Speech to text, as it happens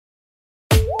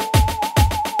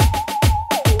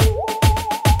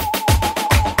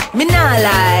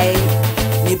alive.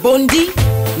 Me Bundy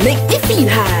make me feel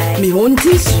high. Me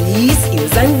hunting trees,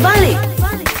 hills and valley,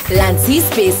 land, sea,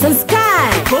 space and sky.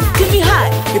 Me puff till me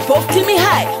high, me puff till me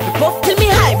high, me puff till me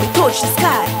high, me touch the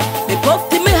sky. Me puff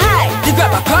till me high, me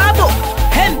grab a carbo,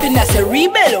 hemping as a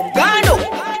rebel, gano.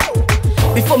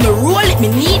 Before me roll it, me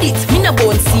need it. Me no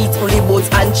bone seat, only boats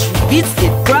and tree beats.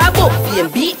 Get grab up, and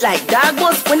beat like dog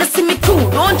was. When you see me cool,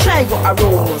 don't try go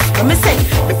around us. When me say,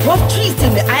 me pop trees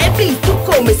till me eye bleed. To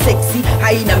call me sexy,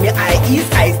 high in my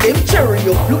eyes them cherry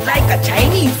up, look like a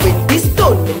Chinese. When this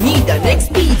done, me need the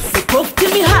next piece. Me puff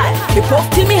till me high, me puff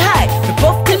till me high, me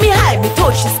puff till me high, me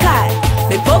touch the sky.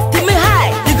 Me puff till me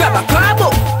high, you grab a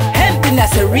carbo, hemping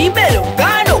as a rebel,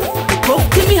 gano. Me puff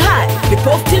till me high, me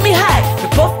puff till me high, me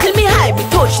puff till me high, me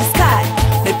touch the sky.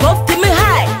 Me puff till me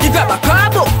high, you grab a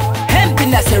carbo,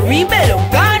 hemping as a rebel,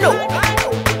 gano.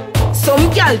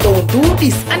 Some gal don't do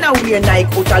this, and I wear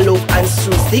Nike out of love and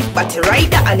shoe stick, but a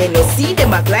rider and then you see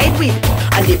them a glide with,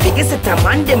 and the biggest set a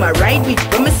man them a ride with.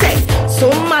 When me say,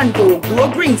 some man don't grow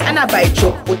greens, and I buy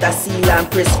truck put a seal and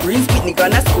press greens. With me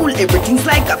gonna school, everything's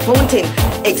like a fountain.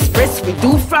 Express we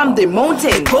do from the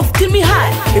mountain. Puff till me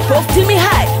high, me puff till me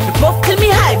high, me puff till me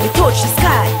high, me touch the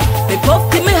sky. Me puff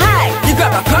till me high, you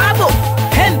grab a carbo,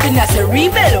 hemping as a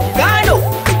rebel, gano.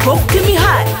 Me puff till me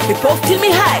high, me puff till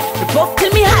me high, me puff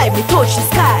till me high, me touch the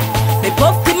sky. Me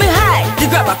puff till me high, you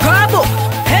grab a carbo,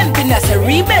 hemping as a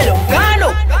rebel,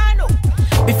 gano.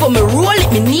 Before me roll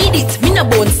it, me need it. Me no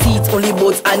bone seat, only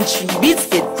boats and tree beats.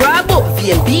 Get grab up,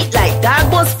 and beat like dog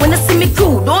bus. When you see me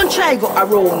cool, don't try go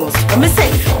around us. When me say,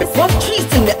 me pop trees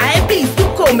till me eye bleed. To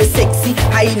call me sexy,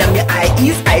 high in my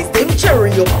eyes them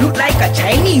cherry up, look like a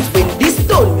Chinese. When this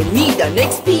done, me need the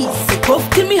next piece. Me puff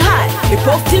till me high, me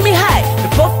puff till me high, me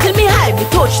puff till me high, me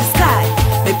touch the sky.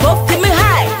 Me puff till me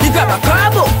high, you grab a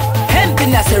carbo,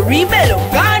 hemping as a rebel,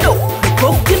 gano. Me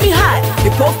puff till me high, me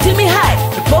puff till me high,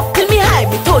 me puff till me high,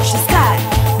 me touch the sky.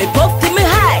 Me puff till me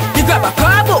high, you grab a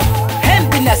carbo,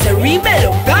 hemping as a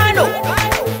rebel, gano.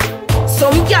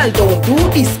 Some gal don't do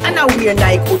this, and I wear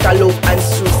Nike out of love and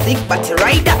shoe stick, but a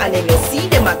rider and then you see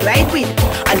them a glide with,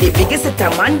 and the biggest set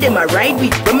a man them a ride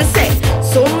with. When me say,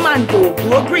 some man don't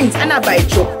grow greens, and I buy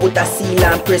truck put a seal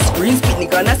and press greens. With me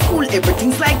gonna school,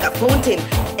 everything's like a fountain.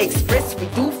 Express we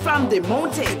do from the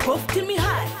mountain. Me puff till me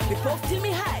high, me puff till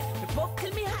me high.